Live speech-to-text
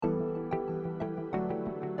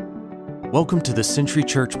Welcome to the Century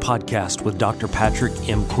Church Podcast with Dr. Patrick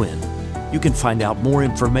M. Quinn. You can find out more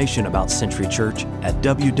information about Century Church at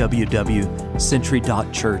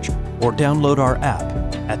www.century.church or download our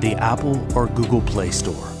app at the Apple or Google Play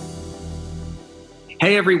Store.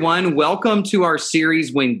 Hey everyone, welcome to our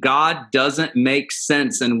series, When God Doesn't Make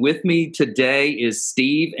Sense. And with me today is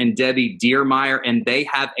Steve and Debbie Diermeyer, and they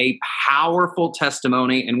have a powerful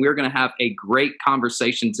testimony, and we're going to have a great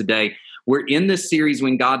conversation today. We're in this series,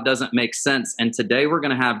 When God Doesn't Make Sense, and today we're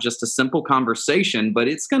going to have just a simple conversation, but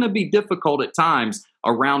it's going to be difficult at times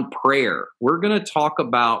around prayer. We're going to talk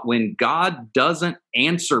about when God doesn't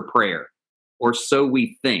answer prayer, or so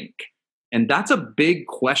we think. And that's a big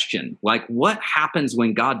question. Like, what happens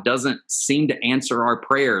when God doesn't seem to answer our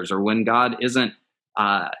prayers, or when God isn't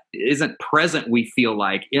present, we feel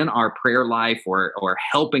like, in our prayer life or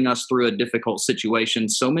helping us through a difficult situation?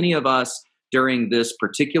 So many of us during this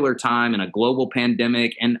particular time in a global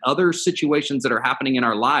pandemic and other situations that are happening in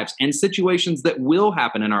our lives and situations that will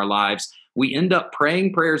happen in our lives, we end up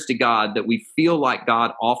praying prayers to God that we feel like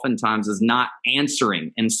God oftentimes is not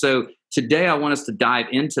answering. And so today I want us to dive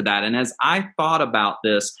into that. And as I thought about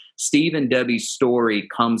this, Steve and Debbie's story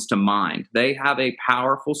comes to mind. They have a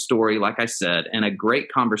powerful story, like I said, and a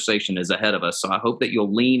great conversation is ahead of us. So I hope that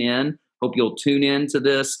you'll lean in, hope you'll tune in to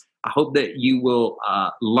this. I hope that you will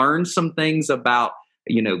learn some things about,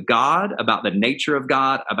 God, about the nature of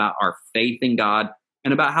God, about our faith in God,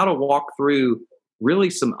 and about how to walk through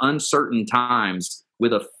really some uncertain times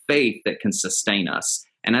with a faith that can sustain us.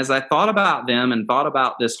 And as I thought about them and thought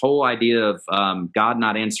about this whole idea of God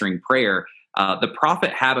not answering prayer, the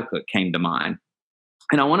prophet Habakkuk came to mind.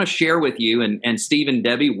 And I want to share with you, and Steve and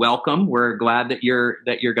Debbie, welcome. We're glad that you're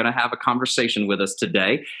going to have a conversation with us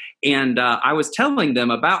today. And I was telling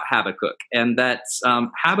them about Habakkuk, and that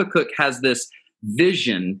Habakkuk has this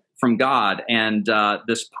vision from God, and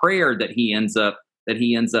this prayer that he ends up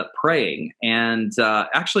praying, and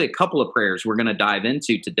actually a couple of prayers we're going to dive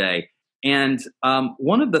into today. And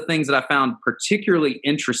one of the things that I found particularly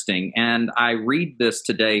interesting, and I read this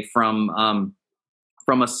today from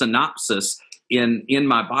a synopsis in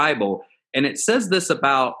my Bible, and it says this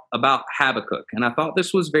about Habakkuk, and I thought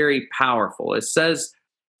this was very powerful. It says,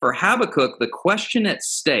 for Habakkuk, the question at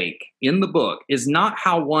stake in the book is not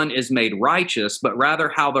how one is made righteous, but rather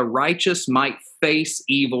how the righteous might face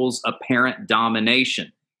evil's apparent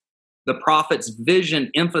domination. The prophet's vision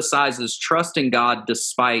emphasizes trusting God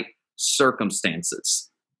despite circumstances.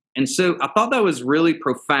 And so I thought that was really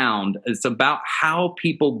profound. It's about how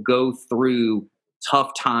people go through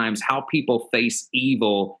tough times, how people face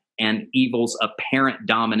evil and evil's apparent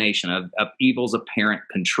domination, of evil's apparent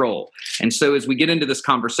control. And so as we get into this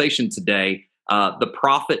conversation today, the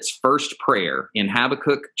prophet's first prayer in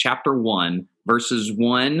Habakkuk chapter 1, verses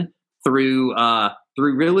 1 through 3.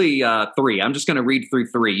 I'm just going to read through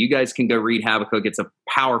 3. You guys can go read Habakkuk. It's a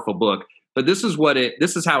powerful book. But this is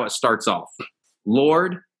how it starts off.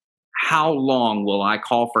 Lord, how long will I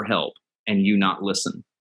call for help and you not listen?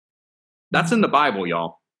 That's in the Bible,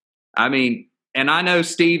 y'all. I mean, and I know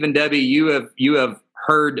Steve and Debbie, you have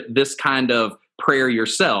heard this kind of prayer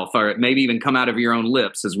yourself, or maybe even come out of your own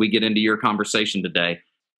lips as we get into your conversation today.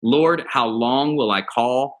 Lord, how long will I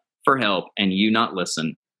call for help and you not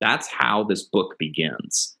listen? That's how this book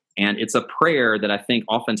begins. And it's a prayer that I think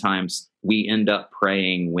oftentimes we end up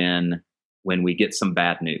praying when we get some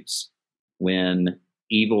bad news, when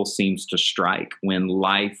evil seems to strike, when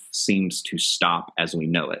life seems to stop as we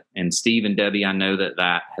know it. And Steve and Debbie, I know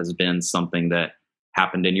that has been something that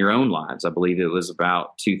happened in your own lives. I believe it was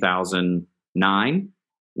about 2009,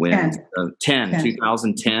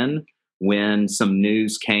 2010, when some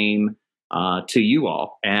news came to you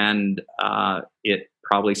all, and it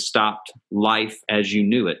probably stopped life as you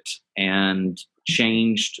knew it and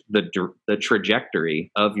changed the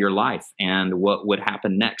trajectory of your life and what would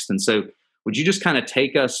happen next. And so would you just kind of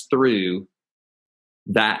take us through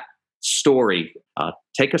that story?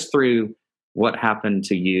 Take us through what happened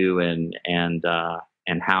to you and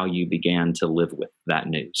how you began to live with that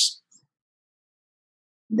news.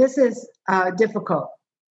 This is difficult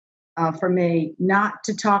for me, not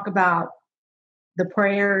to talk about the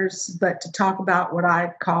prayers, but to talk about what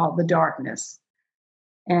I call the darkness.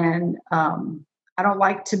 And I don't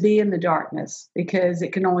like to be in the darkness because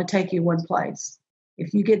it can only take you one place.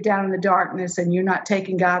 If you get down in the darkness and you're not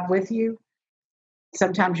taking God with you,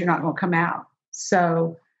 sometimes you're not going to come out.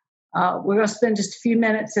 So we're going to spend just a few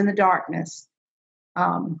minutes in the darkness.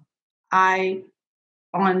 On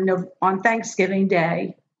Thanksgiving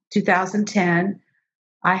Day, 2010,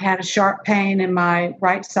 I had a sharp pain in my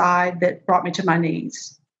right side that brought me to my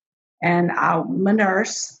knees. And I'm a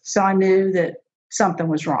nurse, so I knew that something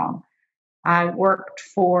was wrong. I worked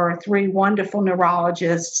for 3 wonderful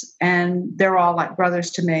neurologists, and they're all like brothers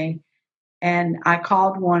to me. And I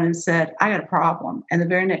called one and said, I got a problem. And the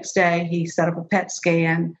very next day, he set up a PET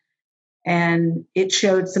scan, and it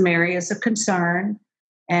showed some areas of concern.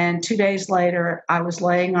 And 2 days later, I was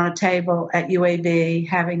laying on a table at UAB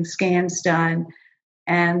having scans done.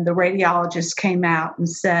 And the radiologist came out and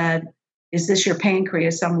said, is this your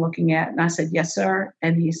pancreas I'm looking at? And I said, yes, sir.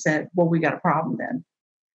 And he said, well, we got a problem then.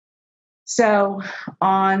 So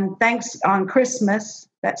on Christmas,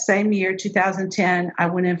 that same year, 2010, I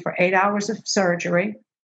went in for 8 hours of surgery,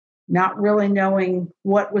 not really knowing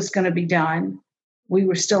what was going to be done. We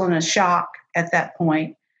were still in a shock at that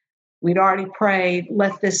point. We'd already prayed,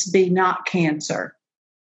 let this be not cancer,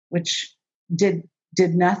 which did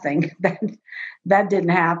nothing. That didn't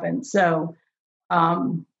happen. So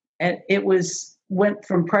it went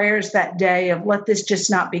from prayers that day of let this just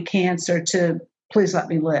not be cancer to please let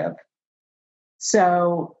me live.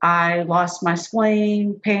 So I lost my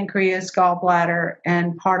spleen, pancreas, gallbladder,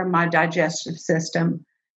 and part of my digestive system.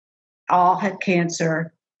 All had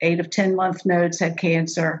cancer. 8 of 10 lymph nodes had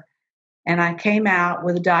cancer. And I came out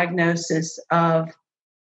with a diagnosis of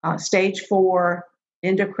stage 4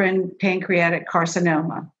 endocrine pancreatic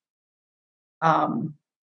carcinoma.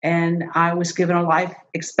 And I was given a life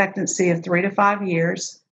expectancy of 3 to 5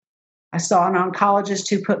 years. I saw an oncologist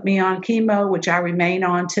who put me on chemo, which I remain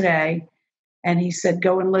on today. And he said,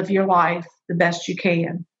 go and live your life the best you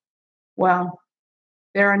can. Well,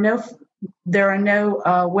 there are no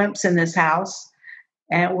wimps in this house,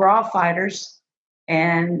 and we're all fighters,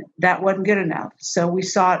 and that wasn't good enough. So we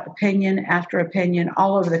sought opinion after opinion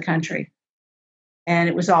all over the country, and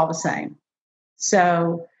it was all the same.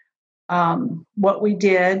 So what we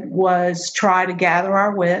did was try to gather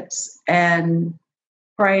our wits and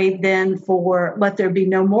pray then for let there be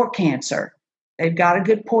no more cancer. They've got a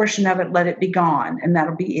good portion of it, let it be gone, and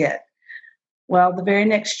that'll be it. Well, the very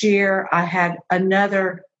next year, I had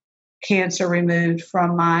another cancer removed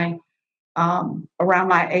from my around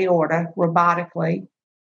my aorta robotically,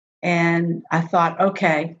 and I thought,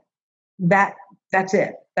 okay, that's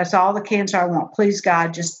it. That's all the cancer I want. Please,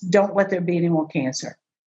 God, just don't let there be any more cancer.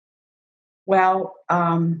 Well,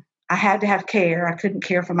 I had to have care. I couldn't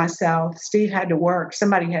care for myself. Steve had to work.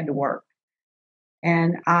 Somebody had to work,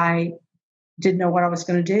 and I didn't know what I was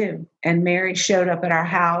going to do. And Mary showed up at our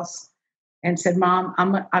house and said, Mom,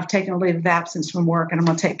 I've taken a leave of absence from work, and I'm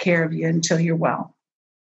going to take care of you until you're well.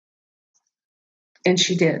 And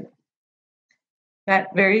she did.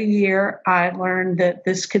 That very year, I learned that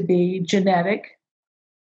this could be genetic.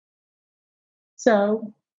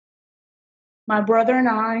 So my brother and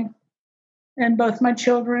I, and both my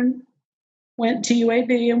children, went to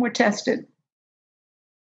UAB and were tested.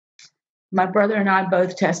 My brother and I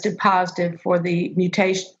both tested positive for the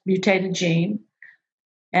mutated gene,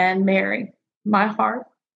 and Mary, my heart,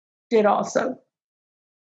 did also.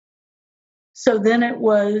 So then it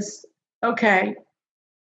was, okay,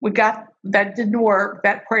 that didn't work.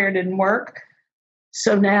 That prayer didn't work.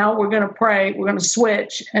 So now we're going to pray. We're going to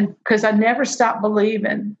switch. And because I never stopped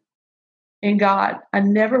believing in God, I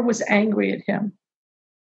never was angry at him.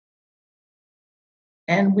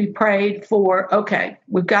 And we prayed for, okay,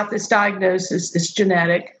 we've got this diagnosis, it's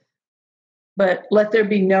genetic, but let there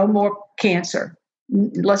be no more cancer.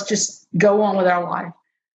 Let's just go on with our life.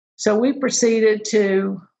 So we proceeded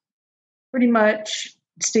to pretty much,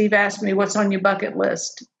 Steve asked me, what's on your bucket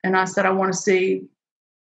list? And I said, I want to see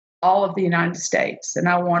all of the United States, and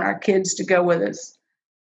I want our kids to go with us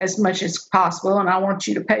as much as possible, and I want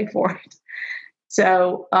you to pay for it.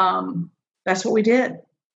 So that's what we did.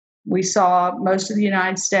 We saw most of the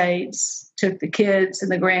United States, took the kids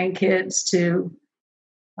and the grandkids to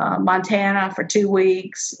Montana for 2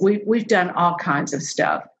 weeks. We've done all kinds of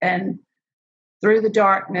stuff. And through the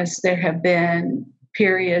darkness, there have been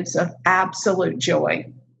periods of absolute joy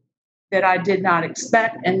that I did not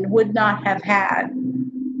expect and would not have had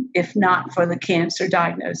if not for the cancer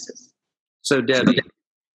diagnosis. So, Debbie,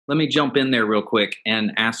 let me jump in there real quick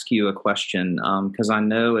and ask you a question, because I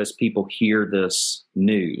know as people hear this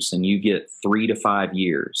news and you get 3 to 5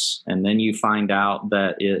 years, and then you find out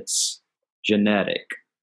that it's genetic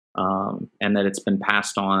and that it's been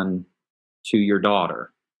passed on to your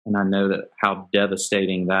daughter. And I know that how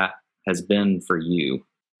devastating that has been for you.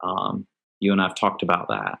 You and I have talked about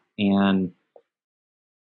that. And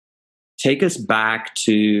take us back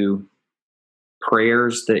to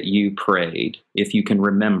prayers that you prayed, if you can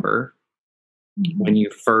remember, when you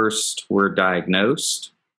first were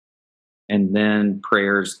diagnosed, and then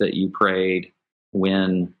prayers that you prayed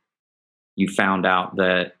when you found out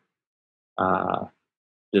that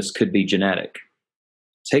this could be genetic.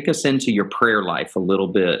 take us into your prayer life a little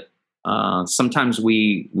bit. Sometimes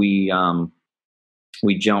we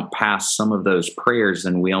jump past some of those prayers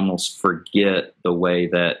and we almost forget the way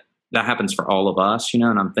that happens for all of us, and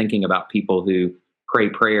I'm thinking about people who pray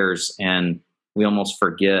prayers and we almost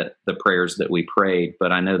forget the prayers that we prayed.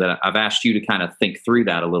 But I know that I've asked you to kind of think through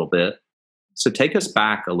that a little bit. So take us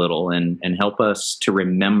back a little and help us to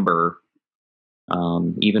remember,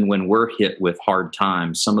 even when we're hit with hard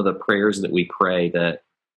times, some of the prayers that we pray that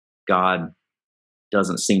God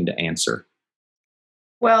doesn't seem to answer.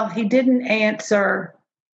 Well, he didn't answer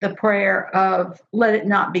the prayer of let it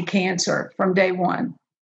not be cancer from day one.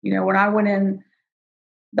 When I went in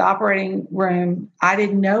the operating room, I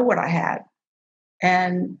didn't know what I had.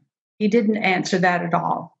 And he didn't answer that at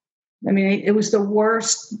all. I mean, it was the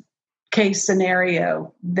worst case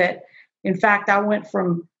scenario that, in fact, I went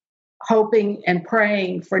from hoping and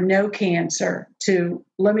praying for no cancer to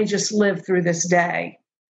let me just live through this day.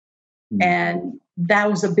 Mm-hmm. And that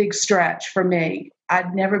was a big stretch for me.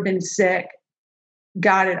 I'd never been sick.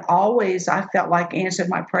 God had always, I felt like, answered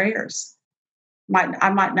my prayers.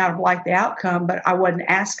 I might not have liked the outcome, but I wasn't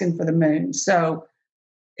asking for the moon. So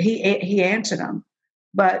he answered them.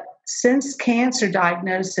 But since cancer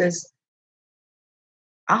diagnosis,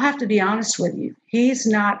 I'll have to be honest with you, he's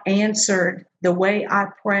not answered the way I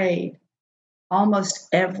prayed almost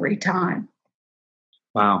every time.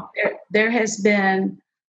 Wow. There has been,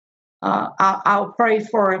 I'll pray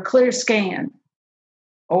for a clear scan,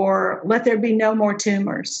 or let there be no more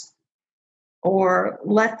tumors, or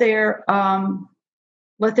let there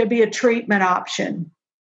be a treatment option.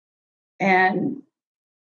 And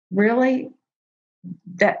really,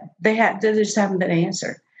 that they just haven't been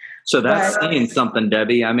answered. So that's saying something,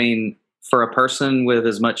 Debbie. I mean, for a person with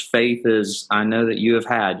as much faith as I know that you have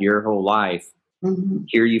had your whole life, mm-hmm.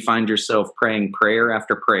 Here you find yourself praying prayer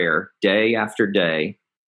after prayer, day after day,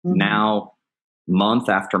 mm-hmm. Now month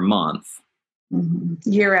after month, mm-hmm.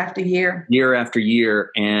 Year after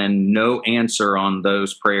year, and no answer on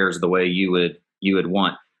those prayers the way you would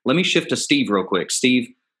want. Let me shift to Steve real quick.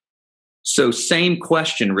 Steve, so same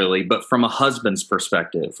question really, but from a husband's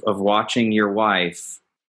perspective of watching your wife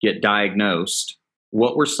get diagnosed,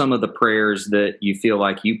 what were some of the prayers that you feel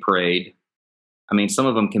like you prayed? I mean, some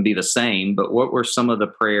of them can be the same, but what were some of the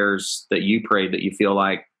prayers that you prayed that you feel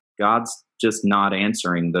like God's just not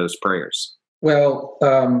answering those prayers? Well,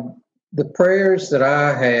 the prayers that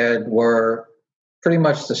I had were pretty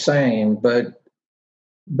much the same, but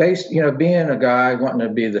being a guy wanting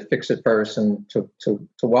to be the fix-it person, to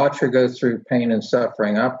watch her go through pain and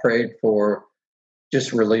suffering, I prayed for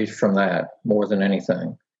just relief from that more than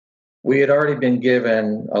anything. We had already been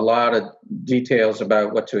given a lot of details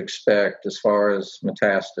about what to expect as far as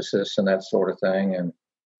metastasis and that sort of thing. And,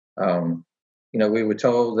 we were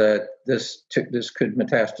told that this could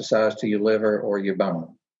metastasize to your liver or your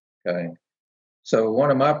bone. Okay. So one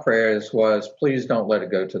of my prayers was, please don't let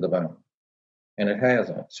it go to the bone. And it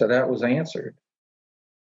hasn't. So that was answered.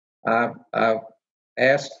 I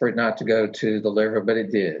asked for it not to go to the liver, but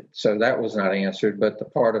it did. So that was not answered, but the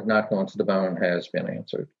part of not going to the bone has been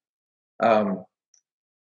answered.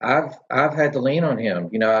 I've had to lean on him.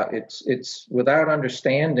 It's without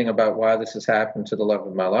understanding about why this has happened to the love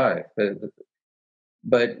of my life.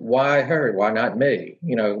 But why her? Why not me?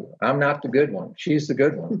 I'm not the good one. She's the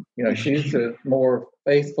good one. She's the more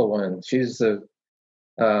faithful one. She's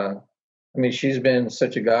she's been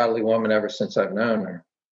such a godly woman ever since I've known her.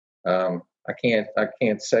 I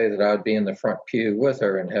can't say that I'd be in the front pew with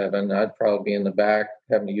her in heaven. I'd probably be in the back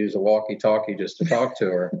having to use a walkie-talkie just to talk to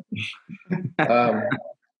her.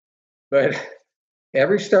 But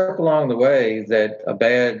every step along the way that a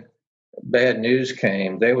bad news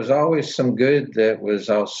came, there was always some good that was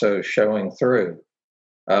also showing through.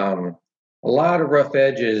 A lot of rough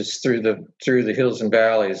edges through the hills and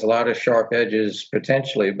valleys, a lot of sharp edges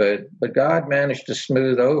potentially, but God managed to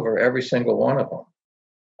smooth over every single one of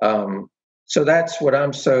them. So that's what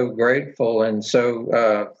I'm so grateful and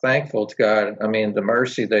so thankful to God. I mean, the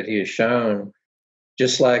mercy that He has shown,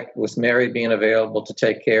 just like with Mary being available to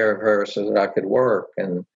take care of her so that I could work,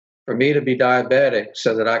 and for me to be diabetic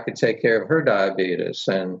so that I could take care of her diabetes,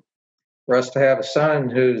 and for us to have a son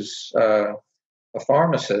who's a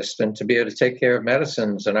pharmacist and to be able to take care of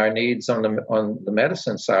medicines and our needs on the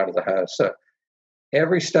medicine side of the house. So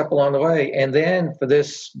every step along the way. And then for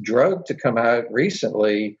this drug to come out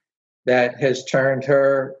recently that has turned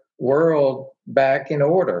her world back in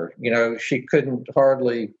order. She couldn't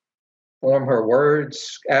hardly form her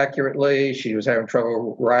words accurately. She was having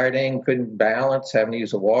trouble writing, couldn't balance, having to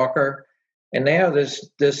use a walker. And now this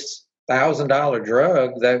 $1,000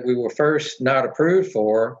 drug that we were first not approved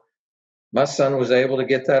for my son was able to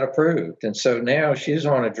get that approved. And so now she's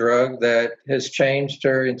on a drug that has changed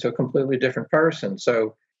her into a completely different person.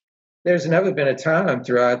 So there's never been a time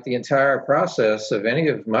throughout the entire process of any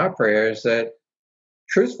of my prayers that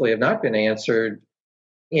truthfully have not been answered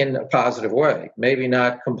in a positive way. Maybe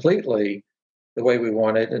not completely the way we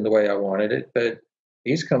wanted and the way I wanted it, but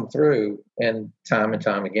he's come through and time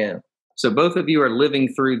again. So both of you are living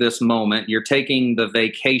through this moment. You're taking the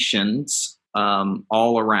vacations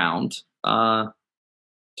all around.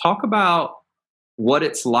 Talk about what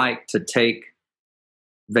it's like to take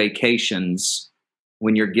vacations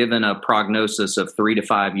when you're given a prognosis of 3 to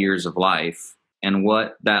 5 years of life, and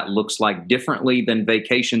what that looks like differently than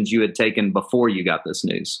vacations you had taken before you got this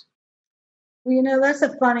news. Well, that's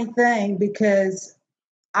a funny thing, because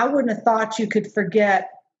I wouldn't have thought you could forget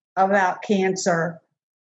about cancer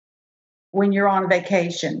when you're on a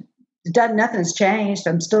vacation. Nothing's changed.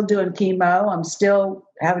 I'm still doing chemo. I'm still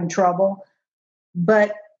having trouble,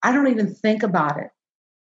 but I don't even think about it.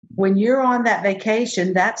 When you're on that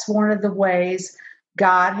vacation, that's one of the ways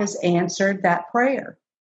God has answered that prayer.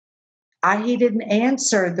 He didn't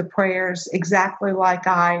answer the prayers exactly like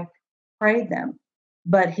I prayed them,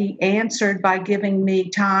 but he answered by giving me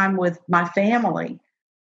time with my family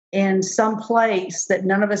in some place that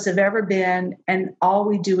none of us have ever been, and all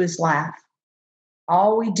we do is laugh.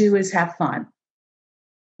 All we do is have fun.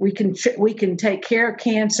 We can take care of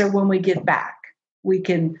cancer when we get back. We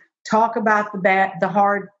can talk about the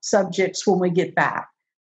hard subjects when we get back.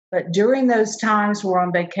 But during those times we're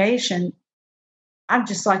on vacation, I'm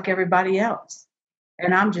just like everybody else.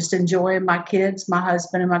 And I'm just enjoying my kids, my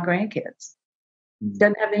husband, and my grandkids.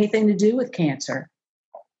 Doesn't have anything to do with cancer.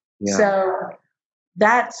 Yeah. So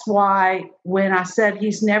that's why when I said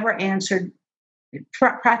he's never answered,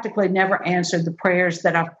 practically never answered the prayers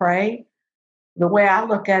that I've prayed, the way I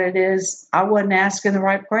look at it is I wasn't asking the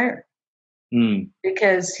right prayer.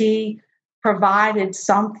 Because he provided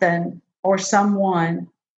something or someone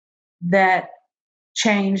that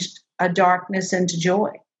changed a darkness into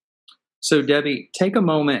joy. So Debbie, take a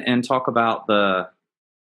moment and talk about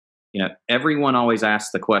everyone always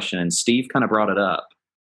asks the question, and Steve kind of brought it up,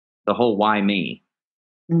 the whole why me?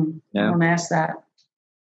 I don't ask that.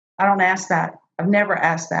 I've never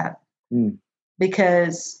asked that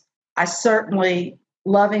because I certainly,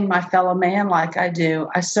 loving my fellow man like I do,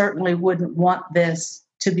 I certainly wouldn't want this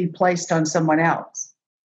to be placed on someone else,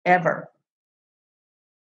 ever.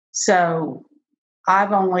 So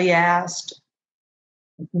I've only asked,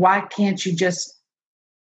 why can't you just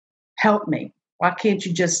help me? Why can't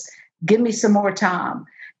you just give me some more time?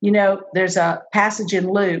 There's a passage in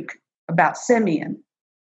Luke about Simeon,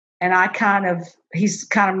 and he's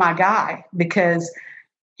kind of my guy, because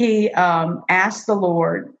he asked the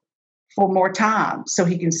Lord for more time so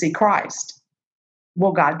he can see Christ.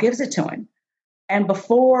 Well, God gives it to him. And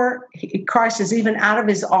before Christ is even out of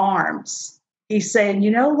his arms, he's saying,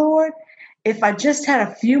 Lord, if I just had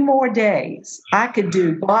a few more days, I could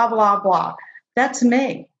do blah, blah, blah. That's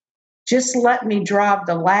me. Just let me drive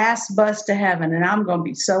the last bus to heaven and I'm going to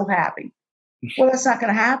be so happy. Well, that's not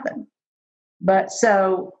going to happen. But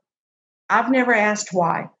so I've never asked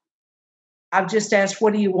why. I've just asked,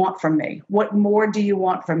 what do you want from me? What more do you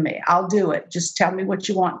want from me? I'll do it. Just tell me what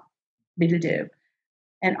you want me to do.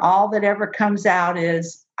 And all that ever comes out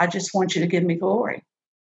is, I just want you to give me glory.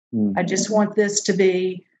 I just want this to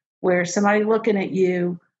be where somebody looking at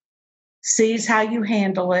you sees how you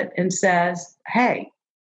handle it and says, hey,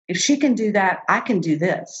 if she can do that, I can do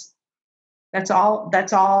this. That's all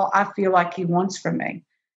I feel like he wants from me.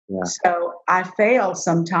 Yeah. So I fail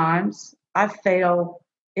sometimes. I fail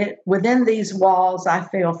within these walls. I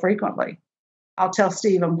fail frequently. I'll tell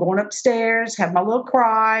Steve, I'm going upstairs, have my little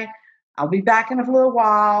cry. I'll be back in a little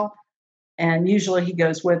while. And usually he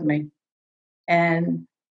goes with me. And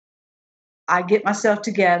I get myself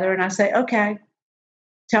together and I say, okay,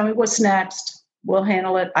 tell me what's next. We'll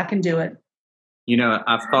handle it. I can do it.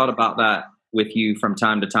 I've thought about that with you from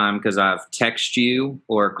time to time, because I've texted you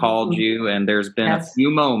or called you, and there's been a few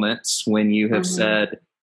moments when you have said,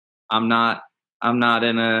 I'm not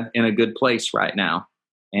in a good place right now.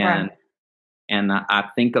 And I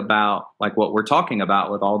think about like what we're talking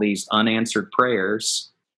about with all these unanswered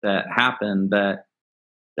prayers that happen, that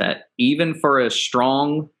even for a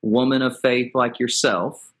strong woman of faith like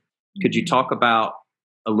yourself, could you talk about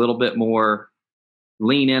a little bit more,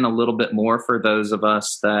 lean in a little bit more for those of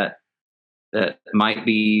us that might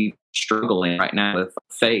be struggling right now with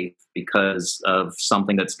faith because of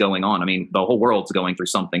something that's going on? I mean, the whole world's going through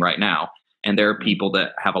something right now. And there are people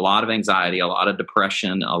that have a lot of anxiety, a lot of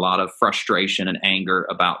depression, a lot of frustration and anger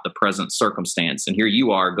about the present circumstance. And here you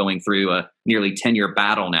are going through a nearly 10-year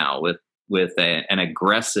battle now with with an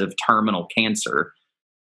aggressive terminal cancer,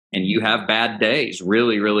 and you have bad days,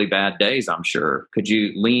 really, really bad days, I'm sure. Could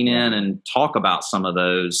you lean in and talk about some of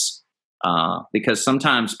those? Because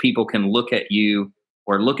sometimes people can look at you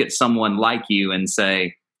or look at someone like you and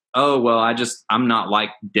say, oh, well, I'm not like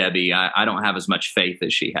Debbie. I don't have as much faith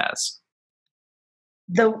as she has.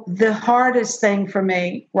 The hardest thing for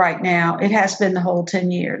me right now, it has been the whole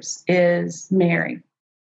 10 years, is Mary.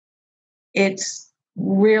 It's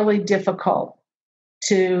really difficult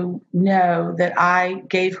to know that I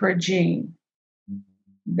gave her a gene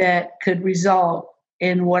that could result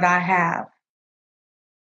in what I have,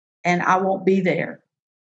 and I won't be there.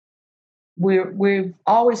 We've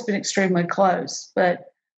always been extremely close,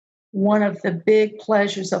 but one of the big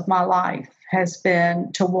pleasures of my life has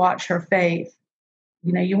been to watch her faith.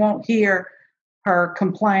 You know, you won't hear her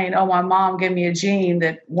complain, oh, my mom gave me a gene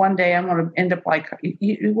that one day I'm going to end up like her.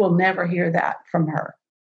 You will never hear that from her.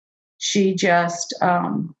 She just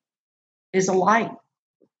is a light.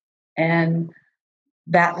 And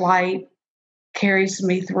that light carries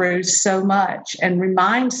me through so much and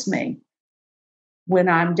reminds me when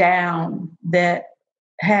I'm down that,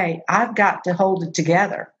 hey, I've got to hold it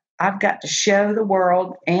together. I've got to show the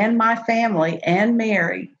world and my family and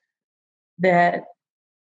Mary that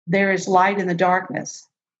there is light in the darkness.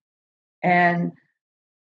 And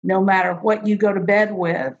no matter what you go to bed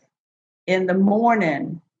with, in the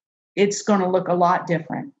morning, it's going to look a lot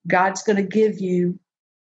different. God's going to give you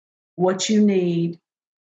what you need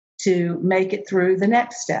to make it through the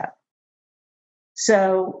next step.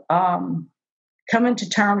 So coming to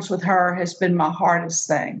terms with her has been my hardest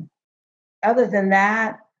thing. Other than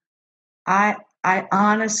that, I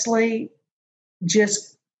honestly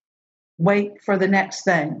just wait for the next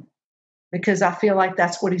thing, because I feel like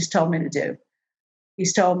that's what he's told me to do.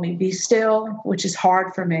 He's told me, be still, which is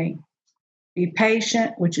hard for me. Be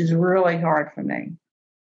patient, which is really hard for me.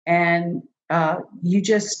 And you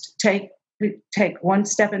just take one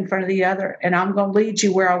step in front of the other, and I'm going to lead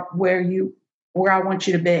you where I want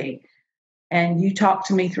you to be. And you talk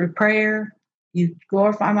to me through prayer, you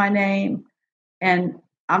glorify my name, and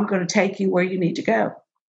I'm going to take you where you need to go.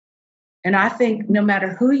 And I think no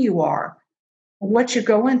matter who you are, what you're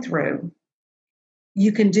going through,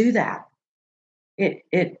 you can do that.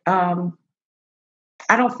 I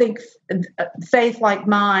don't think faith like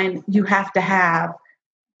mine you have to have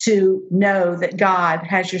to know that God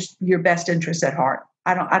has your best interest at heart.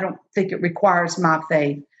 I don't think it requires my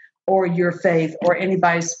faith or your faith or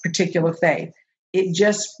anybody's particular faith. It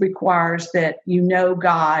just requires that you know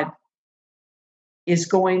God is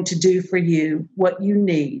going to do for you what you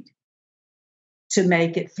need to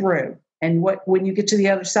make it through. And when you get to the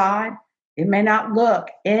other side, it may not look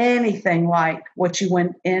anything like what you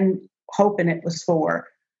went in hoping it was for.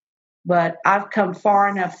 But I've come far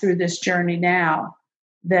enough through this journey now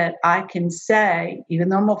that I can say, even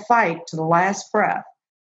though I'm going to fight to the last breath,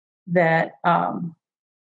 that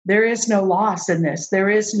there is no loss in this. There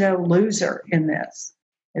is no loser in this.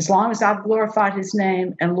 As long as I've glorified his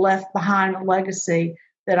name and left behind a legacy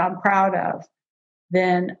that I'm proud of,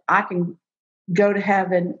 then I can go to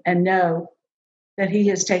heaven and know that he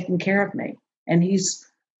has taken care of me. And he's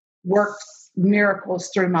worked miracles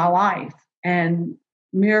through my life and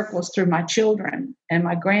miracles through my children and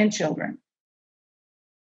my grandchildren.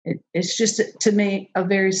 It's just, to me, a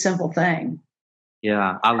very simple thing.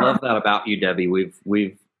 Yeah, I love that about you, Debbie.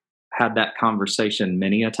 We've had that conversation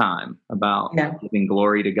many a time about giving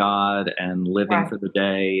glory to God and living for the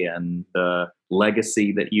day and the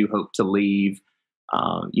legacy that you hope to leave.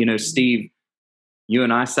 Steve, you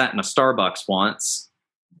and I sat in a Starbucks once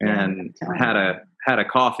and had a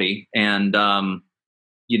coffee, and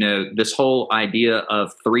this whole idea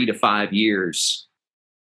of 3 to 5 years,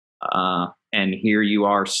 and here you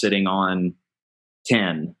are sitting on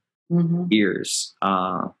 10 years.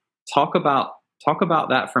 Talk about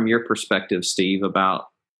that from your perspective, Steve, about,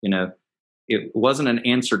 it wasn't an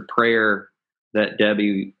answered prayer that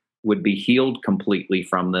Debbie would be healed completely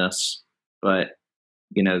from this, but,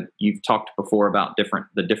 you've talked before about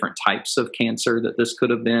the different types of cancer that this could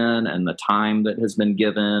have been and the time that has been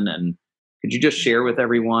given. And could you just share with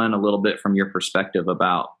everyone a little bit from your perspective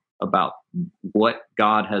about what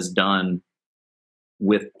God has done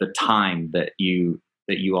with the time that you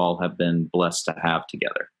all have been blessed to have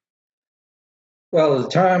together? Well, the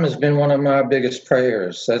time has been one of my biggest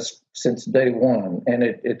prayers. That's since day one. And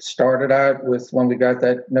it started out with when we got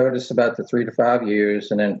that notice about the 3 to 5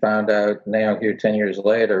 years, and then found out now here 10 years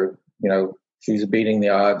later, she's beating the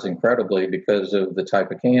odds incredibly because of the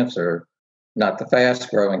type of cancer, not the fast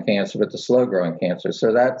growing cancer, but the slow growing cancer.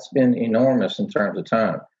 So that's been enormous in terms of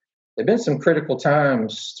time. There've been some critical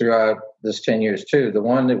times throughout this 10 years too. The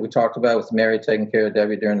one that we talked about with Mary taking care of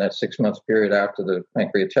Debbie during that 6-month period after the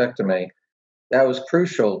pancreatectomy, that was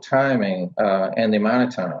crucial timing and the amount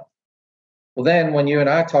of time. Well, then when you and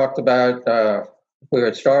I talked about, we were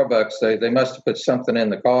at Starbucks, they must have put something in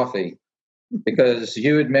the coffee, because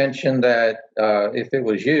you had mentioned that if it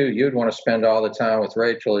was you, you'd want to spend all the time with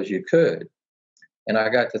Rachel as you could. And I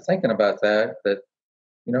got to thinking about that,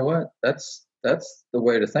 you know what, that's the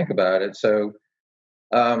way to think about it. So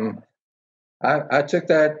I took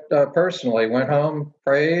that personally, went home,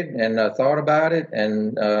 prayed, and thought about it,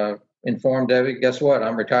 and informed Debbie, guess what,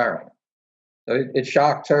 I'm retiring. So it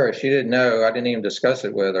shocked her. She didn't know. I didn't even discuss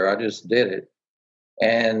it with her. I just did it.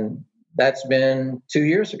 And that's been 2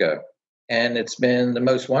 years ago. And it's been the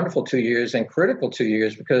most wonderful 2 years and critical 2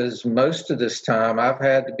 years, because most of this time I've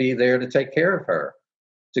had to be there to take care of her,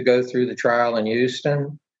 to go through the trial in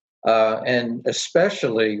Houston. And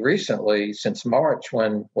especially recently, since March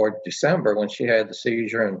or December, when she had the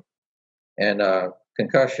seizure and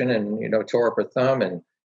concussion and, tore up her thumb, and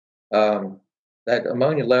that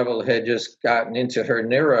ammonia level had just gotten into her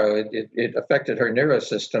neuro. It affected her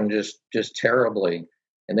neurosystem just terribly.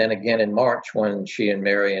 And then again in March, when she and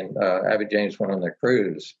Mary and Abby James went on their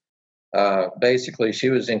cruise, basically she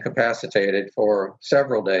was incapacitated for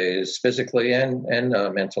several days, physically and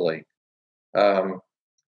mentally. And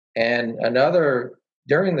another,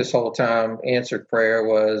 during this whole time, answered prayer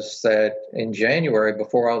was that in January,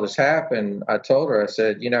 before all this happened, I told her, I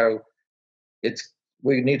said,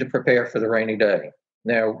 we need to prepare for the rainy day.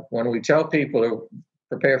 Now, when we tell people to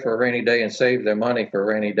prepare for a rainy day and save their money for a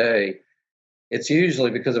rainy day, it's usually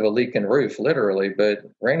because of a leaking roof, literally. But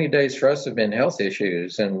rainy days for us have been health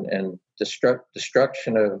issues and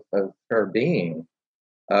destruction of her being.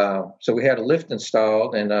 So we had a lift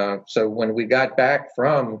installed. And so when we got back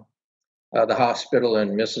from the hospital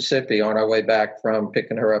in Mississippi, on our way back from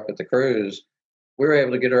picking her up at the cruise, we were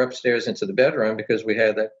able to get her upstairs into the bedroom because we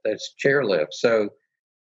had that chair lift. So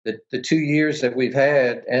the 2 years that we've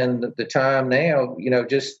had and the time now,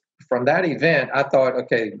 just from that event, I thought,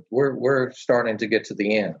 okay, we're starting to get to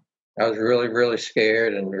the end. I was really, really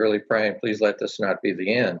scared and really praying, please let this not be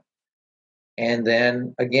the end. And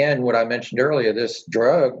then again, what I mentioned earlier, this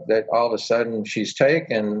drug that all of a sudden she's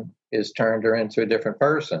taken has turned her into a different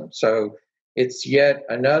person. So it's yet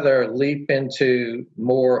another leap into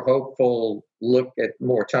more hopeful look at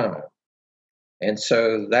more time. And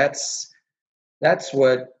so that's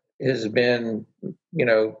what has been,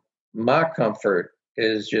 my comfort,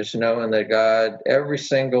 is just knowing that God, every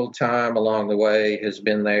single time along the way, has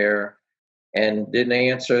been there and didn't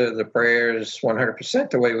answer the prayers 100%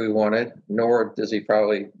 the way we wanted, nor does he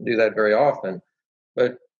probably do that very often.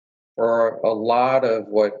 But for a lot of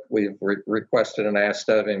what we've requested and asked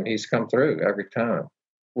of him, he's come through every time.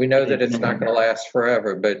 We know that it's not going to last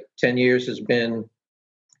forever, but 10 years it's been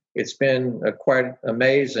quite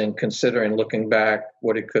amazing, considering, looking back,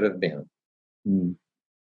 what it could have been.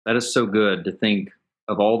 That is so good to think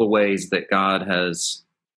of all the ways that God has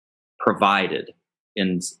provided.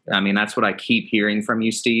 And that's what I keep hearing from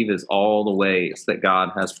you, Steve, is all the ways that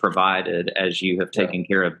God has provided as you have taken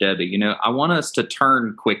care of Debbie. I want us to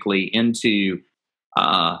turn quickly into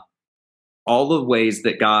all the ways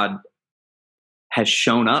that God has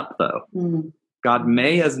shown up, though. God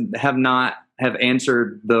may have not have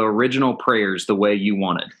answered the original prayers the way you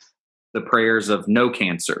wanted. The prayers of no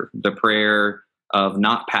cancer, the prayer of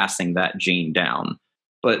not passing that gene down.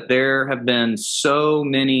 But there have been so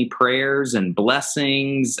many prayers and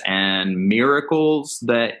blessings and miracles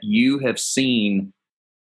that you have seen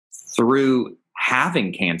through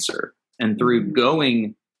having cancer and through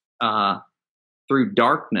going through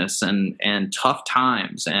darkness and tough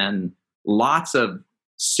times and lots of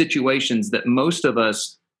situations that most of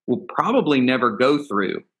us will probably never go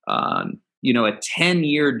through. A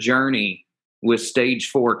 10-year journey with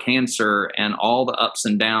stage 4 cancer and all the ups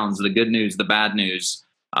and downs, the good news, the bad news,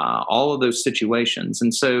 all of those situations.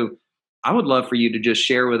 And so I would love for you to just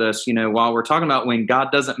share with us, while we're talking about when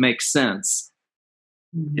God doesn't make sense,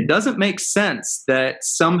 it doesn't make sense that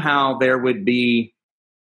somehow there would be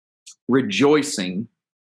rejoicing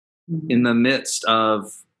in the midst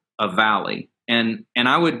of a valley. And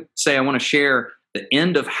I would say I want to share the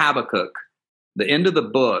end of Habakkuk, the end of the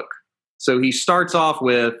book. So he starts off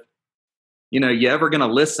with, you ever going to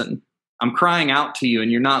listen? I'm crying out to you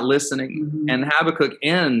and you're not listening. And Habakkuk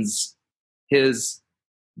ends his,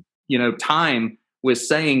 time with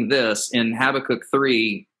saying this in Habakkuk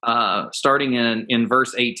 3, starting in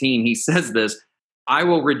verse 18. He says this: I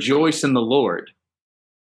will rejoice in the Lord.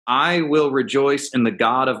 I will rejoice in the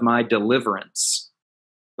God of my deliverance.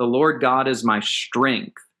 The Lord God is my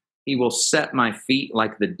strength. He will set my feet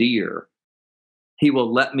like the deer He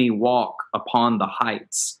will let me walk upon the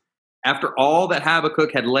heights. After all that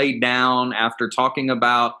Habakkuk had laid down, after talking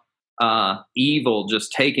about evil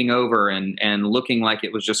just taking over and looking like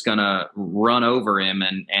it was just going to run over him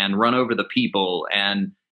and run over the people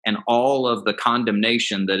and all of the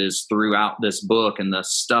condemnation that is throughout this book and the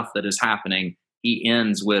stuff that is happening, he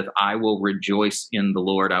ends with, I will rejoice in the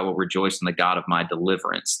Lord. I will rejoice in the God of my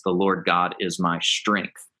deliverance. The Lord God is my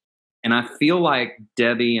strength. And I feel like,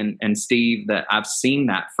 Debbie and Steve, that I've seen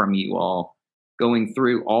that from you all, going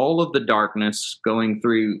through all of the darkness, going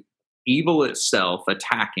through evil itself,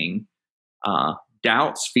 attacking,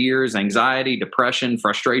 doubts, fears, anxiety, depression,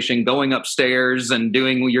 frustration, going upstairs and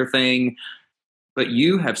doing your thing. But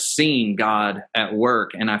you have seen God at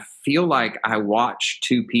work. And I feel like I watch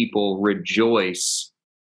two people rejoice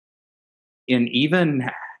in even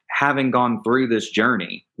having gone through this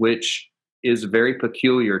journey, which is very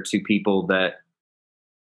peculiar to people that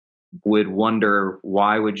would wonder,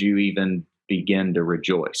 why would you even begin to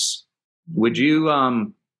rejoice? Would you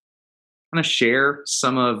kind of share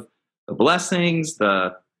some of the blessings,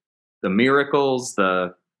 the miracles,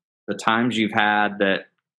 the times you've had that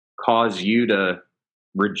cause you to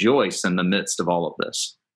rejoice in the midst of all of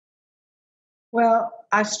this? Well,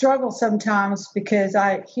 I struggle sometimes because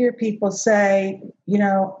I hear people say,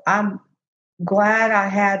 I'm glad I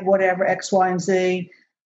had whatever X, Y, and Z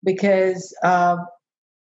because I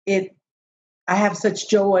have such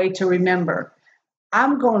joy to remember.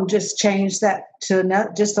 I'm going to just change that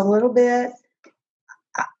to just a little bit.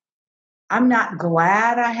 I'm not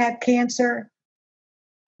glad I had cancer,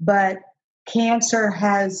 but cancer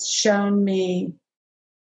has shown me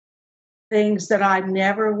things that I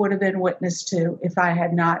never would have been witness to if I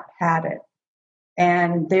had not had it.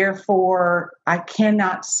 And therefore, I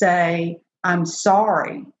cannot say I'm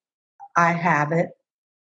sorry I have it,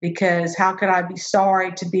 because how could I be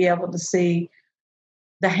sorry to be able to see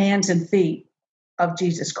the hands and feet of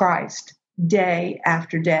Jesus Christ day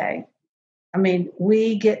after day? I mean,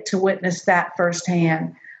 we get to witness that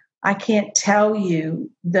firsthand. I can't tell you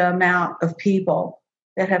the amount of people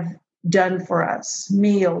that have done for us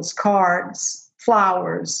meals, cards,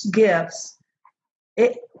 flowers, gifts,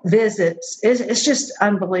 visits. It's just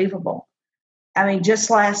unbelievable. I mean, just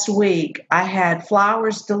last week, I had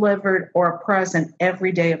flowers delivered or a present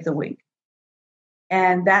every day of the week.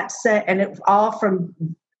 And and it was all from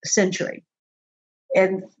Century.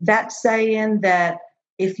 And that's saying that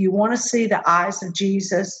if you want to see the eyes of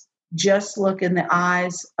Jesus, just look in the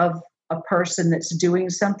eyes of a person that's doing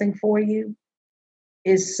something for you,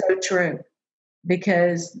 is so true.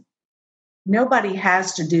 Because nobody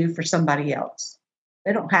has to do for somebody else.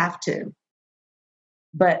 They don't have to.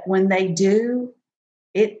 But when they do,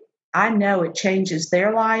 I know it changes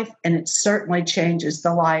their life, and it certainly changes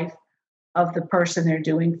the life of the person they're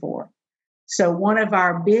doing for. So one of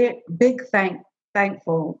our big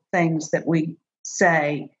thankful things that we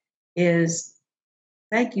say is,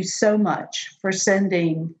 thank you so much for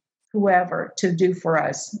sending whoever to do for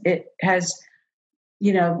us. It has,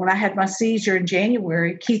 when I had my seizure in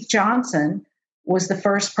January, Keith Johnson was the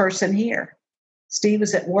first person here. Steve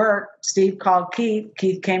was at work. Steve called Keith.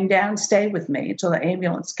 Keith came down and stayed with me until the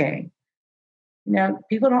ambulance came.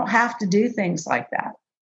 People don't have to do things like that,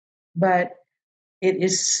 but it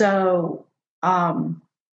is so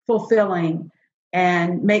fulfilling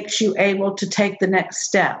and makes you able to take the next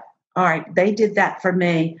step. All right, they did that for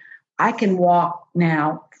me. I can walk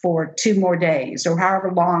now for 2 more days or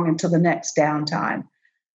however long until the next downtime.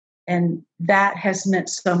 And that has meant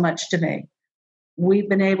so much to me. We've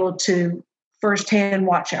been able to firsthand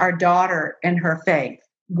watch our daughter and her faith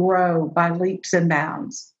grow by leaps and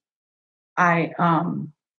bounds. I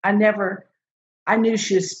knew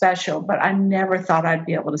she was special, but I never thought I'd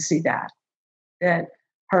be able to see that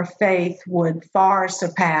her faith would far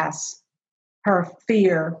surpass her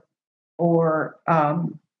fear or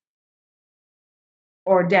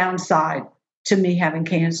downside to me having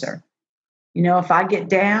cancer. If I get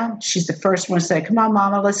down, she's the first one to say, come on,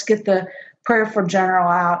 Mama, let's get the prayer for General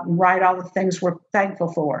out and write all the things we're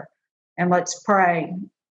thankful for. And let's pray.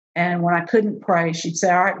 And when I couldn't pray, she'd say,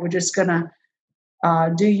 all right, we're just going to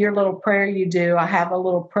do your little prayer you do. I have a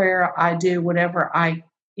little prayer I do whenever I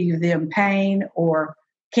either in pain or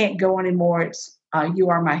can't go anymore. It's, you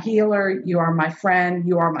are my healer. You are my friend.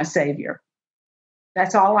 You are my savior.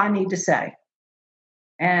 That's all I need to say.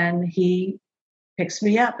 And he picks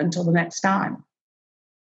me up until the next time.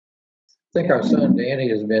 I think our son Danny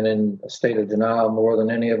has been in a state of denial more than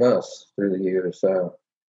any of us through the years.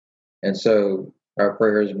 And so our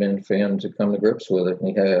prayer has been for him to come to grips with it, and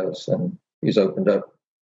he has, and he's opened up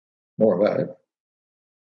more about it.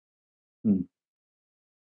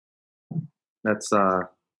 That's a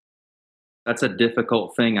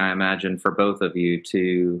difficult thing, I imagine, for both of you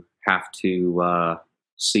to have to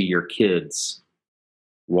see your kids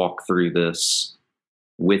walk through this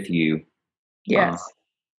with you. Yes.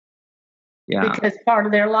 Yeah. Because part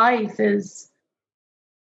of their life has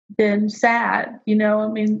been sad, I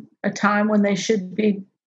mean, a time when they should be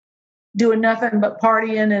doing nothing but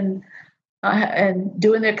partying and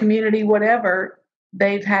doing their community, whatever.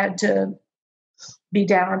 They've had to be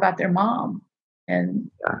down about their mom,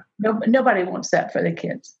 and nobody wants that for the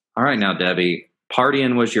kids. All right, now, Debbie,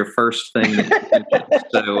 partying was your first thing.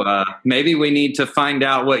 So maybe we need to find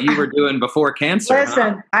out what you were doing before cancer.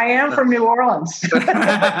 Listen, huh? I am from New Orleans.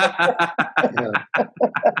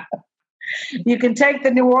 You can take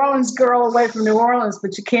the New Orleans girl away from New Orleans,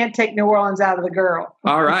 but you can't take New Orleans out of the girl.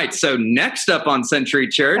 All right. So next up on Century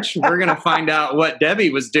Church, we're going to find out what Debbie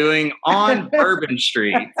was doing on Bourbon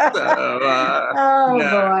Street. Boy.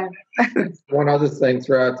 One other thing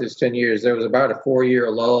throughout this 10 years, there was about a 4-year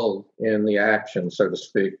lull in the action, so to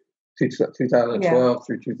speak, 2012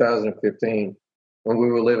 through 2015, when we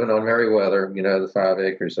were living on Meriwether, the 5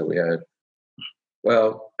 acres that we had.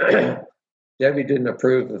 Well, Debbie didn't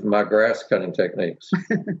approve of my grass cutting techniques.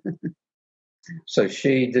 So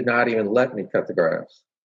she did not even let me cut the grass.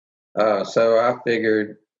 So I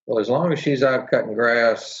figured, well, as long as she's out cutting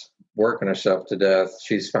grass, working herself to death,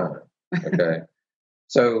 she's fine. Okay.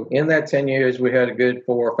 So in that 10 years, we had a good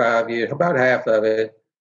 4 or 5 years, about half of it,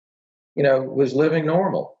 was living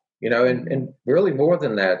normal, and really more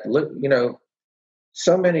than that,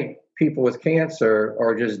 so many people with cancer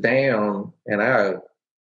are just down and out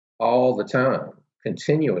all the time,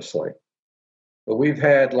 continuously. But we've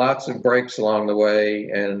had lots of breaks along the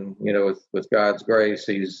way, and with God's grace,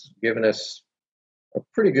 He's given us a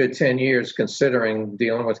pretty good 10 years considering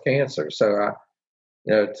dealing with cancer. So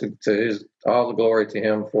to His, all the glory to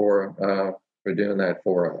Him for doing that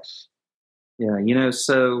for us. Yeah,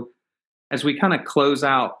 so as we kind of close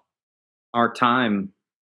out our time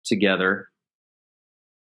together,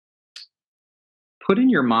 put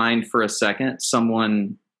in your mind for a second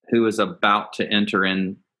someone who is about to enter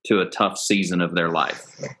into a tough season of their life,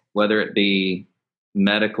 whether it be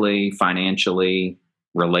medically, financially,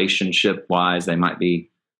 relationship-wise. They might be,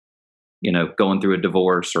 going through a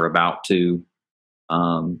divorce or about to.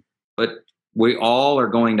 But we all are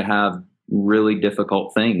going to have really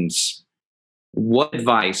difficult things. What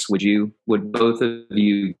advice would both of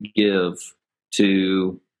you give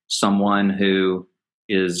to someone who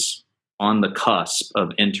is on the cusp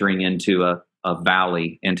of entering into a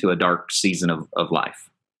valley, into a dark season of life?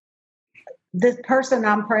 The person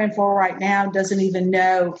I'm praying for right now doesn't even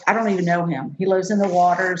know. I don't even know him. He lives in the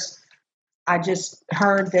waters. I just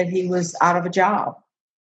heard that he was out of a job.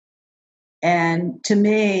 And to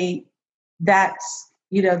me, that's,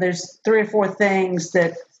 there's 3 or 4 things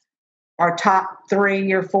that are top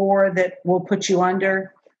 3 or 4 that will put you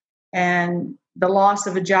under. And the loss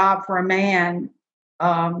of a job for a man,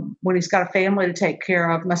 when he's got a family to take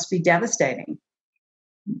care of, must be devastating.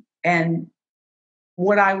 And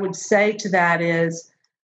what I would say to that is,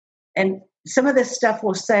 and some of this stuff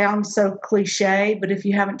will sound so cliche, but if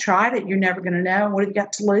you haven't tried it, you're never going to know. What have you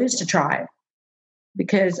got to lose to try it?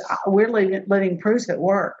 Because we're living proof it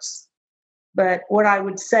works. But what I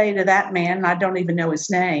would say to that man, and I don't even know his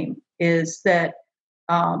name, is that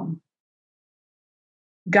God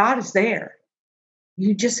is there.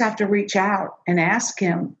 You just have to reach out and ask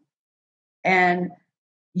Him. And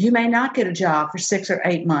you may not get a job for 6 or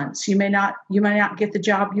 8 months. You may not get the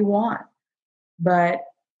job you want. But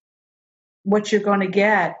what you're going to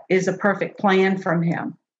get is a perfect plan from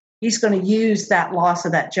Him. He's going to use that loss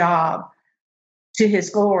of that job to His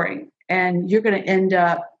glory. And you're going to end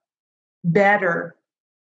up better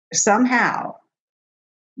somehow.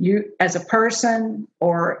 You, as a person,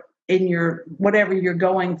 or in your whatever you're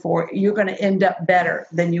going for, you're going to end up better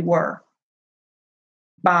than you were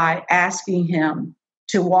by asking Him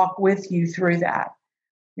to walk with you through that.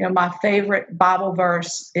 My favorite Bible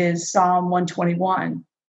verse is Psalm 121.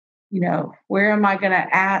 Where am I going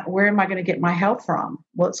to get my help from?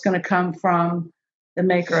 Well, it's going to come from the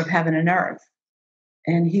Maker of heaven and earth,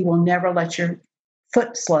 and He will never let your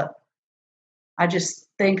foot slip. I just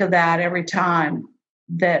think of that every time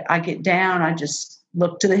that I get down. I just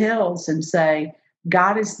look to the hills and say,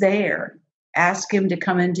 God is there. Ask Him to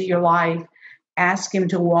come into your life. Ask Him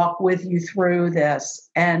to walk with you through this.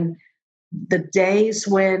 And the days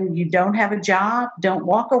when you don't have a job, don't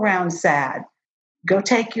walk around sad. Go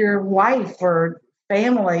take your wife or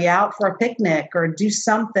family out for a picnic, or do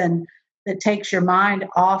something that takes your mind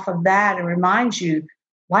off of that and reminds you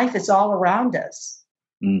life is all around us.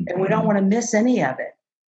 Mm-hmm. And we don't want to miss any of it.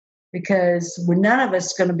 because none of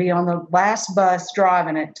us going to be on the last bus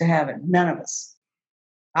driving it to heaven. None of us.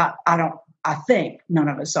 I think none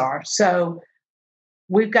of us are. So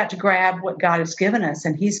we've got to grab what God has given us,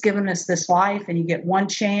 and He's given us this life, and you get one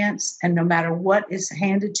chance, and no matter what is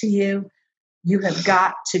handed to you, you have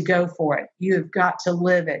got to go for it. You have got to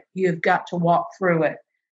live it. You have got to walk through it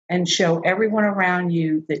and show everyone around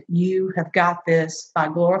you that you have got this by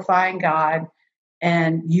glorifying God,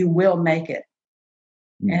 and you will make it.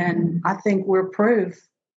 Mm-hmm. And I think we're proof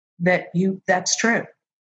that that's true.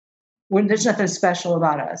 There's nothing special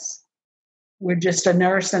about us. We're just a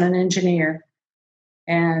nurse and an engineer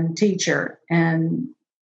and teacher. And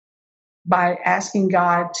by asking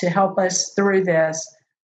God to help us through this,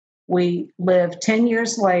 we live 10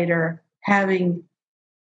 years later having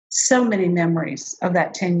so many memories of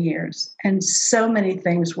that 10 years and so many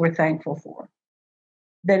things we're thankful for,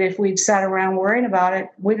 that if we'd sat around worrying about it,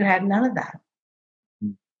 we'd have had none of that.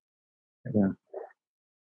 Yeah.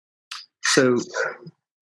 So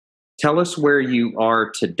tell us where you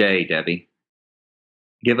are today, Debbie.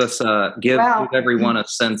 Give everyone a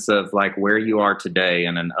sense of like where you are today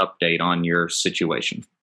and an update on your situation.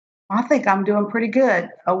 I think I'm doing pretty good.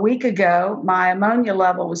 A week ago, my ammonia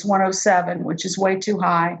level was 107, which is way too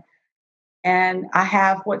high. And I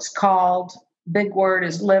have what's called, big word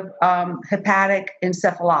is hepatic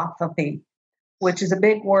encephalopathy, which is a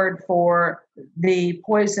big word for the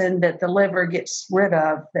poison that the liver gets rid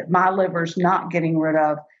of, that my liver's not getting rid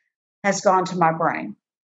of, has gone to my brain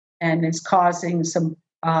and is causing some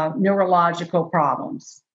neurological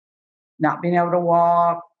problems. Not being able to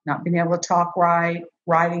walk, not being able to talk right,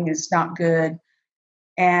 writing is not good.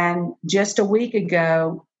 And just a week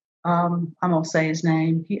ago, I'm going to say his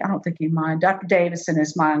name. I don't think he'd mind. Dr. Davison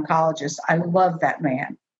is my oncologist. I love that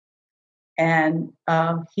man. And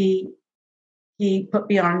he put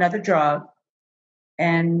me on another drug,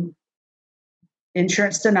 and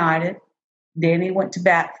insurance denied it. Danny went to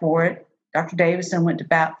bat for it. Dr. Davison went to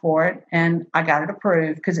bat for it, and I got it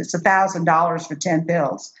approved because it's $1,000 for 10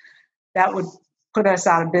 pills. That would put us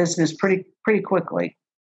out of business pretty quickly.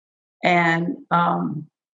 And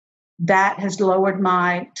that has lowered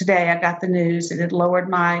today I got the news, it had lowered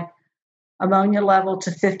my ammonia level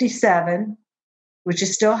to 57, which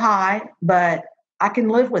is still high, but I can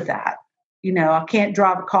live with that. I can't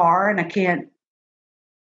drive a car and I can't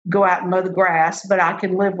go out and mow the grass, but I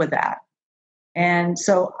can live with that. And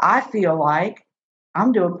so I feel like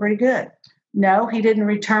I'm doing pretty good. No, he didn't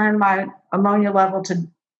return my ammonia level to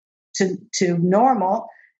normal,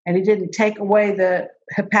 and he didn't take away the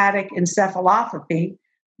hepatic encephalopathy,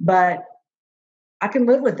 but I can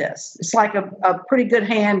live with this. It's like a pretty good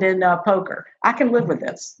hand in poker. I can live with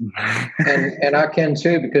this. And I can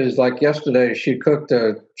too, because like yesterday, she cooked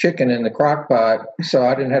a chicken in the crock pot, so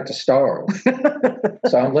I didn't have to starve.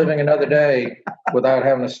 So I'm living another day without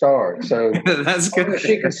having to starve. So that's good.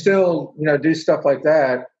 She can still, do stuff like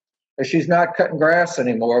that. She's not cutting grass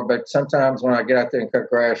anymore, but sometimes when I get out there and cut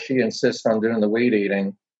grass, she insists on doing the weed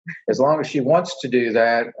eating. As long as she wants to do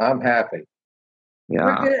that, I'm happy.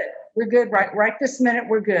 Yeah. We're good. We're good. Right this minute,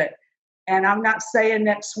 we're good. And I'm not saying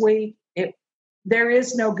next week. There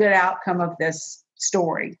is no good outcome of this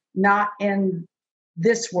story, not in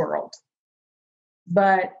this world.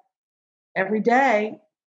 But every day,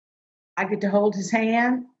 I get to hold his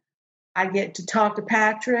hand. I get to talk to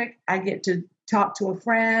Patrick. I get to talk to a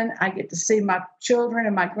friend. I get to see my children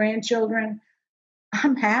and my grandchildren.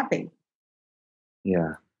 I'm happy.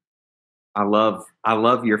 Yeah. I love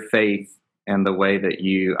your faith and the way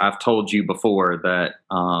that I've told you before that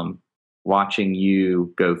watching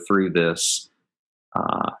you go through this,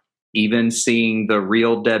 even seeing the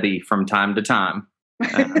real Debbie from time to time,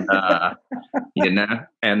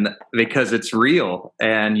 and because it's real,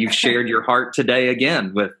 and you've shared your heart today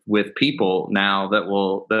again with people now that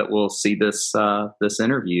will see this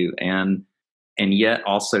interview, and yet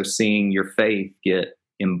also seeing your faith get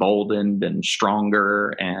emboldened and stronger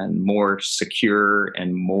and more secure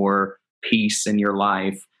and more peace in your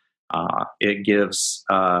life. It gives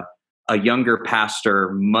a younger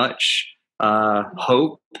pastor much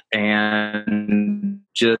hope and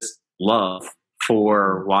just love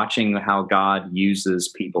for watching how God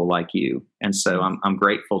uses people like you. And so I'm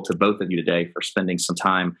grateful to both of you today for spending some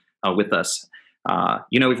time with us.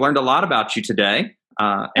 We've learned a lot about you today.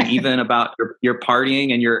 And even about your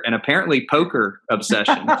partying and apparently poker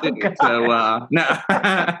obsession too. So no.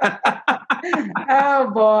 Oh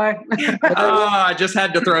boy! I just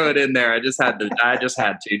had to throw it in there. I just had to,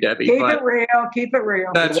 Debbie. Keep it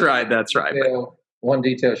real. That's right. One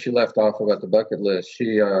detail she left off about the bucket list.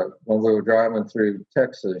 She, when we were driving through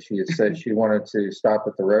Texas, she had said she wanted to stop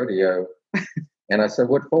at the rodeo And I said,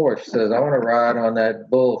 what for? She says, I want to ride on that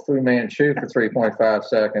bull Fu Manchu for 3.5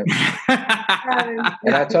 seconds.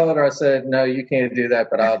 And I told her, I said, no, you can't do that,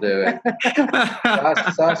 but I'll do it.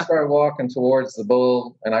 So I started walking towards the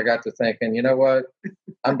bull, and I got to thinking, you know what?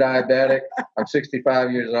 I'm diabetic. I'm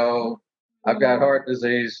 65 years old. I've got heart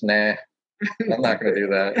disease. Nah, I'm not going to do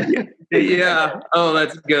that. Yeah. Oh,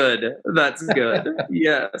 that's good. That's good.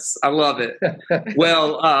 Yes. I love it.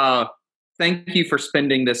 Well, thank you for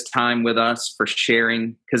spending this time with us, for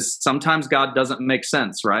sharing, because sometimes God doesn't make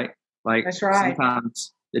sense, right? Like, that's right.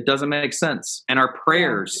 Sometimes it doesn't make sense. And our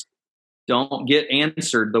prayers don't get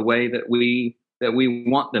answered the way that we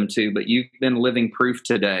want them to. But you've been living proof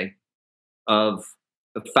today of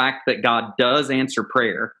the fact that God does answer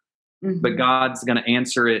prayer, but God's going to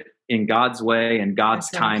answer it in God's way and God's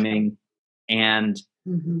timing. And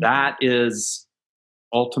that is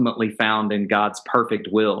ultimately found in God's perfect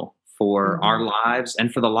will for our lives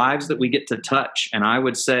and for the lives that we get to touch. And I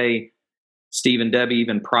would say, Steve and Debbie,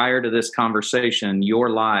 even prior to this conversation, your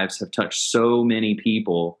lives have touched so many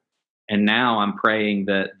people. And now I'm praying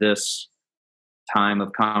that this time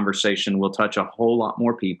of conversation will touch a whole lot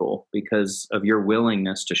more people because of your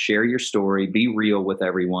willingness to share your story, be real with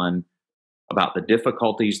everyone about the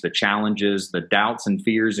difficulties, the challenges, the doubts and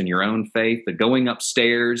fears in your own faith, the going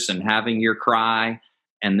upstairs and having your cry,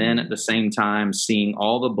 and then at the same time seeing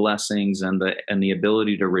all the blessings and the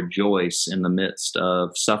ability to rejoice in the midst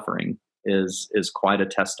of suffering is quite a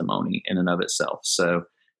testimony in and of itself. So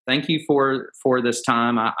thank you for this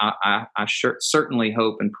time. I certainly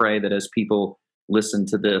hope and pray that as people listen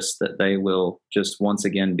to this, that they will just once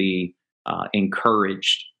again be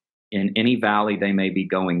encouraged in any valley they may be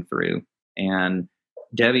going through. And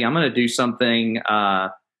Debbie, I'm going to do something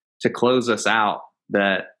to close us out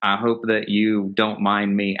that I hope that you don't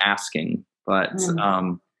mind me asking. But,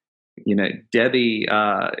 Debbie,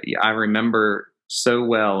 I remember so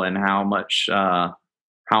well and how much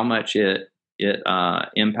it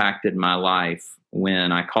impacted my life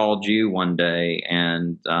when I called you one day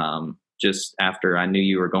and just after I knew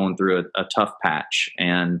you were going through a tough patch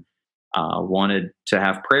and wanted to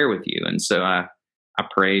have prayer with you. And so I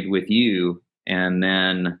prayed with you, and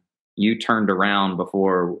then you turned around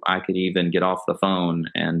before I could even get off the phone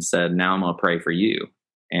and said, now I'm going to pray for you.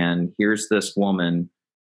 And here's this woman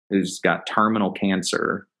who's got terminal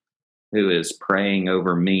cancer who is praying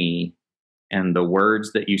over me, and the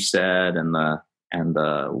words that you said and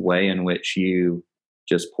the way in which you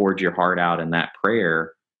just poured your heart out in that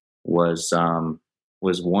prayer was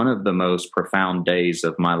one of the most profound days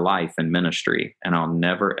of my life in ministry. And I'll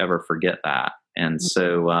never, ever forget that. And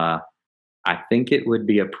so I think it would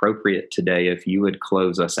be appropriate today if you would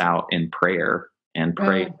close us out in prayer and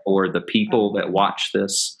pray for the people that watch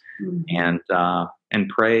this and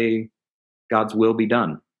pray God's will be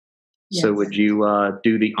done. Yes. So would you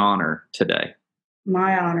do the honor today?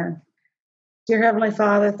 My honor. Dear Heavenly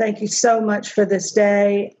Father, thank you so much for this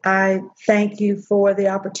day. I thank you for the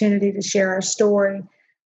opportunity to share our story,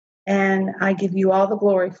 and I give you all the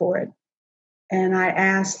glory for it. And I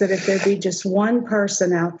ask that if there be just one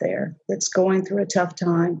person out there that's going through a tough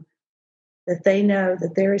time, that they know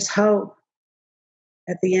that there is hope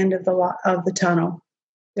at the end of the tunnel.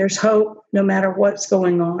 There's hope no matter what's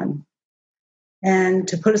going on. And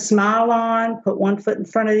to put a smile on, put one foot in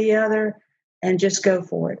front of the other, and just go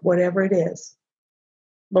for it, whatever it is.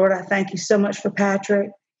 Lord, I thank you so much for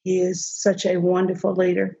Patrick. He is such a wonderful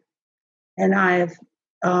leader. And I have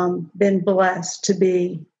been blessed to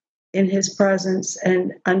be in his presence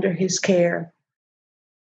and under his care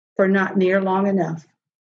for not near long enough.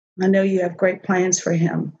 I know you have great plans for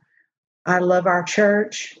him. I love our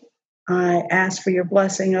church. I ask for your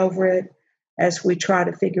blessing over it as we try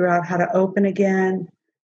to figure out how to open again.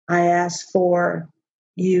 I ask for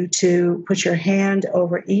you to put your hand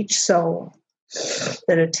over each soul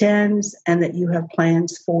that attends and that you have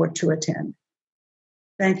plans for to attend.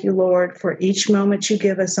 Thank you, Lord, for each moment you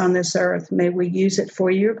give us on this earth. May we use it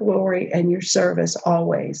for your glory and your service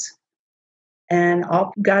always. And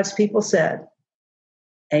all God's people said,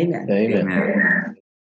 amen. Amen.